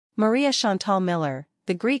Marie-Chantal Miller,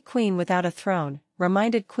 the Greek queen without a throne,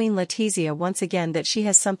 reminded Queen Letizia once again that she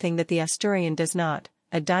has something that the Asturian does not,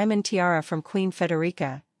 a diamond tiara from Queen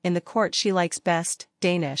Federica, in the court she likes best,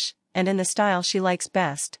 Danish, and in the style she likes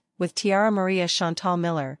best, with tiara. Marie-Chantal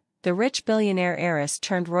Miller, the rich billionaire heiress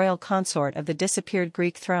turned royal consort of the disappeared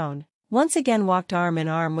Greek throne, once again walked arm in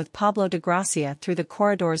arm with Pablo de Gracia through the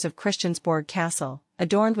corridors of Christiansborg Castle,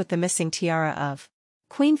 adorned with the missing tiara of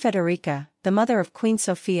Queen Federica, the mother of Queen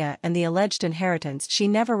Sofia, and the alleged inheritance she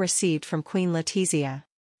never received from Queen Letizia.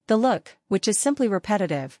 The look, which is simply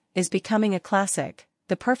repetitive, is becoming a classic.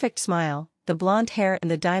 The perfect smile, the blonde hair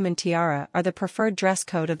and the diamond tiara are the preferred dress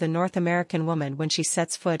code of the North American woman when she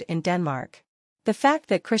sets foot in Denmark. The fact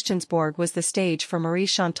that Christiansborg was the stage for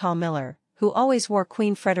Marie-Chantal Miller, who always wore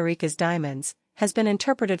Queen Frederica's diamonds, has been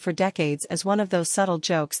interpreted for decades as one of those subtle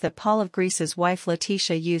jokes that Paul of Greece's wife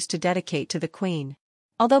Letitia used to dedicate to the Queen.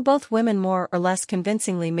 Although both women more or less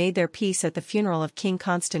convincingly made their peace at the funeral of King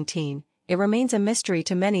Constantine, it remains a mystery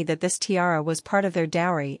to many that this tiara was part of their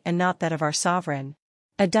dowry and not that of our sovereign.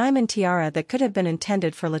 A diamond tiara that could have been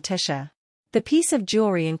intended for Letitia. The piece of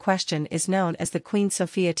jewelry in question is known as the Queen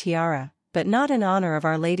Sofia tiara, but not in honor of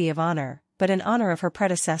Our Lady of Honor, but in honor of her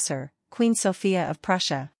predecessor, Queen Sofia of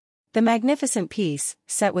Prussia. The magnificent piece,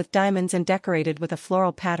 set with diamonds and decorated with a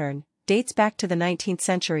floral pattern, dates back to the 19th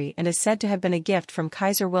century and is said to have been a gift from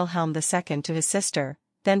Kaiser Wilhelm II to his sister,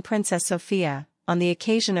 then Princess Sofia, on the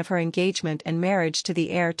occasion of her engagement and marriage to the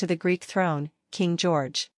heir to the Greek throne, King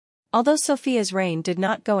George. Although Sophia's reign did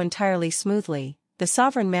not go entirely smoothly, the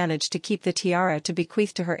sovereign managed to keep the tiara to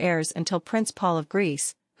bequeath to her heirs until Prince Paul of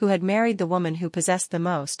Greece, who had married the woman who possessed the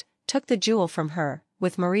most, took the jewel from her,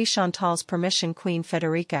 with Marie-Chantal's permission. Queen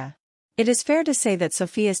Federica. It is fair to say that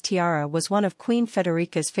Sophia's tiara was one of Queen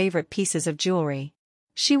Federica's favorite pieces of jewelry.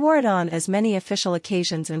 She wore it on as many official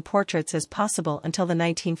occasions and portraits as possible until the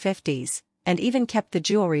 1950s, and even kept the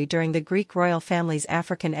jewelry during the Greek royal family's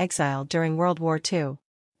African exile during World War II.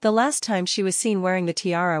 The last time she was seen wearing the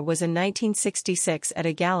tiara was in 1966 at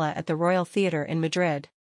a gala at the Royal Theatre in Madrid.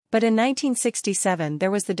 But in 1967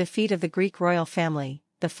 there was the defeat of the Greek royal family,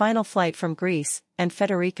 the final flight from Greece, and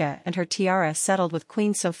Federica and her tiara settled with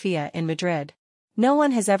Queen Sofia in Madrid. No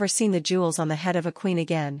one has ever seen the jewels on the head of a queen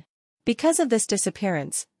again. Because of this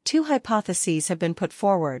disappearance, two hypotheses have been put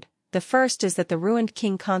forward. The first is that the ruined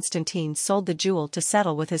King Constantine sold the jewel to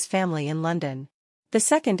settle with his family in London. The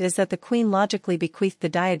second is that the queen logically bequeathed the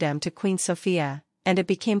diadem to Queen Sofia, and it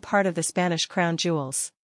became part of the Spanish crown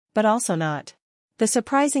jewels. But also not. The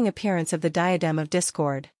surprising appearance of the diadem of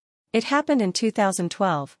discord. It happened in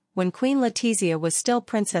 2012, when Queen Letizia was still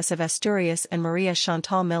Princess of Asturias and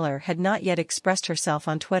Marie-Chantal Miller had not yet expressed herself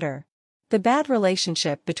on Twitter. The bad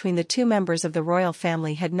relationship between the two members of the royal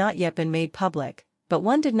family had not yet been made public, but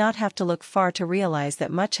one did not have to look far to realize that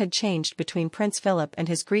much had changed between Prince Philip and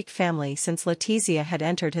his Greek family since Letizia had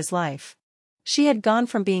entered his life. She had gone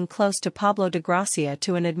from being close to Pablo de Gracia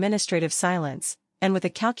to an administrative silence, and with a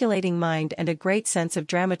calculating mind and a great sense of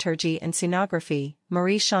dramaturgy and scenography,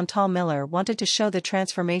 Marie-Chantal Miller wanted to show the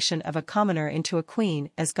transformation of a commoner into a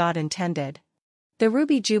queen as God intended. The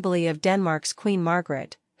Ruby Jubilee of Denmark's Queen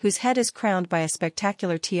Margaret, whose head is crowned by a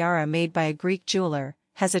spectacular tiara made by a Greek jeweler,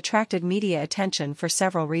 has attracted media attention for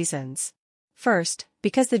several reasons. First,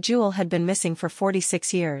 because the jewel had been missing for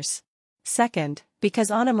 46 years. Second,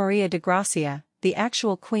 because Anna Maria de Gracia, the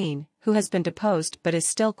actual queen, who has been deposed but is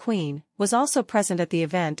still queen, was also present at the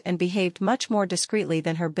event and behaved much more discreetly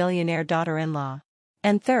than her billionaire daughter-in-law.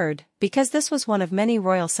 And third, because this was one of many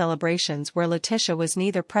royal celebrations where Letitia was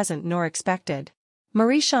neither present nor expected.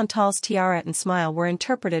 Marie-Chantal's tiara and smile were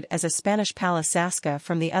interpreted as a Spanish palace zasca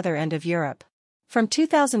from the other end of Europe. From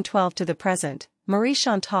 2012 to the present,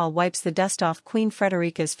 Marie-Chantal wipes the dust off Queen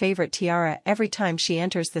Frederica's favorite tiara every time she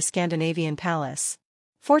enters the Scandinavian palace.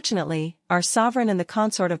 Fortunately, our sovereign and the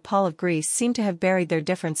consort of Paul of Greece seem to have buried their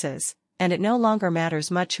differences, and it no longer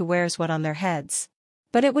matters much who wears what on their heads.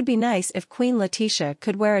 But it would be nice if Queen Letitia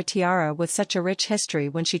could wear a tiara with such a rich history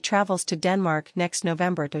when she travels to Denmark next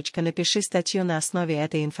November.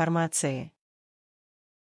 Informacji.